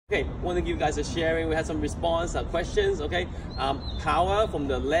Okay, want to give you guys a sharing. We had some response, questions. Okay, power from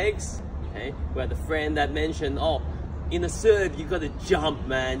the legs. Okay, we had the friend that mentioned, oh, in the serve you gotta jump,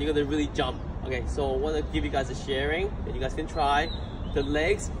 man. You gotta really jump. Okay, so I want to give you guys a sharing that you guys can try. The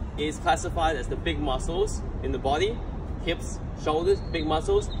legs is classified as the big muscles in the body, hips, shoulders, big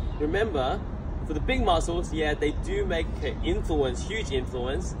muscles. Remember, for the big muscles, yeah, they do make an influence, huge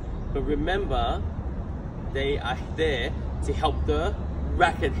influence. But remember, they are there to help the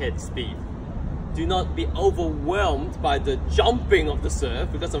racket head speed. Do not be overwhelmed by the jumping of the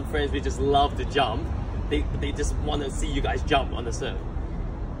serve, because some friends, they just love to jump. They just want to see you guys jump on the serve.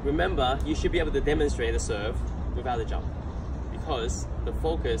 Remember, you should be able to demonstrate a serve without a jump, because the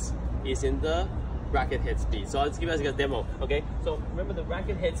focus is in the racket head speed. So I'll just give you guys a demo, okay? So remember, the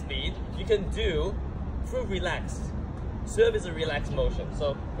racket head speed you can do through relaxed. Serve is a relaxed motion.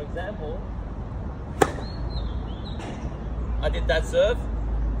 So for example, I did that serve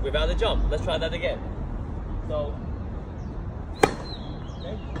without a jump. Let's try that again. So,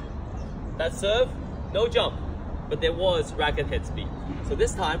 okay. That serve, no jump, but there was racket head speed. So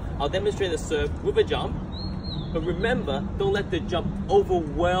this time, I'll demonstrate a serve with a jump, but remember, don't let the jump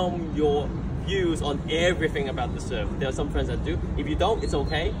overwhelm your views on everything about the serve. There are some friends that do. If you don't, it's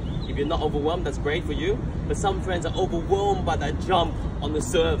okay. If you're not overwhelmed, that's great for you. But some friends are overwhelmed by that jump on the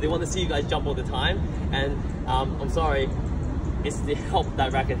serve. They want to see you guys jump all the time. And I'm sorry, it's to help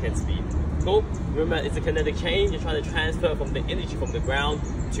that racket head speed. Cool? Remember, it's a kinetic chain. You're trying to transfer from the energy from the ground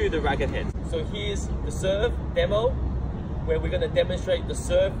to the racket head. So here's the serve demo, where we're going to demonstrate the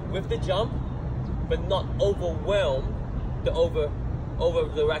serve with the jump, but not overwhelm the over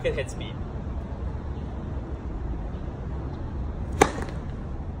the racket head speed.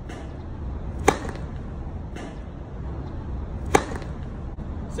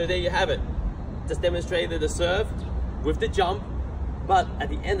 So there you have it. Just demonstrated the serve with the jump, but at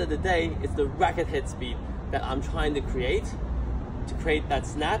the end of the day, it's the racket head speed that I'm trying to create that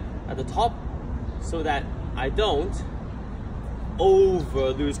snap at the top, so that I don't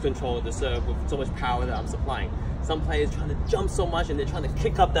lose control of the serve with so much power that I'm supplying. Some players trying to jump so much and they're trying to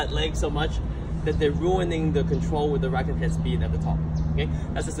kick up that leg so much that they're ruining the control with the racket head speed at the top. Okay,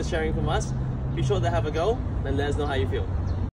 that's just a sharing from us. Be sure to have a go and let us know how you feel.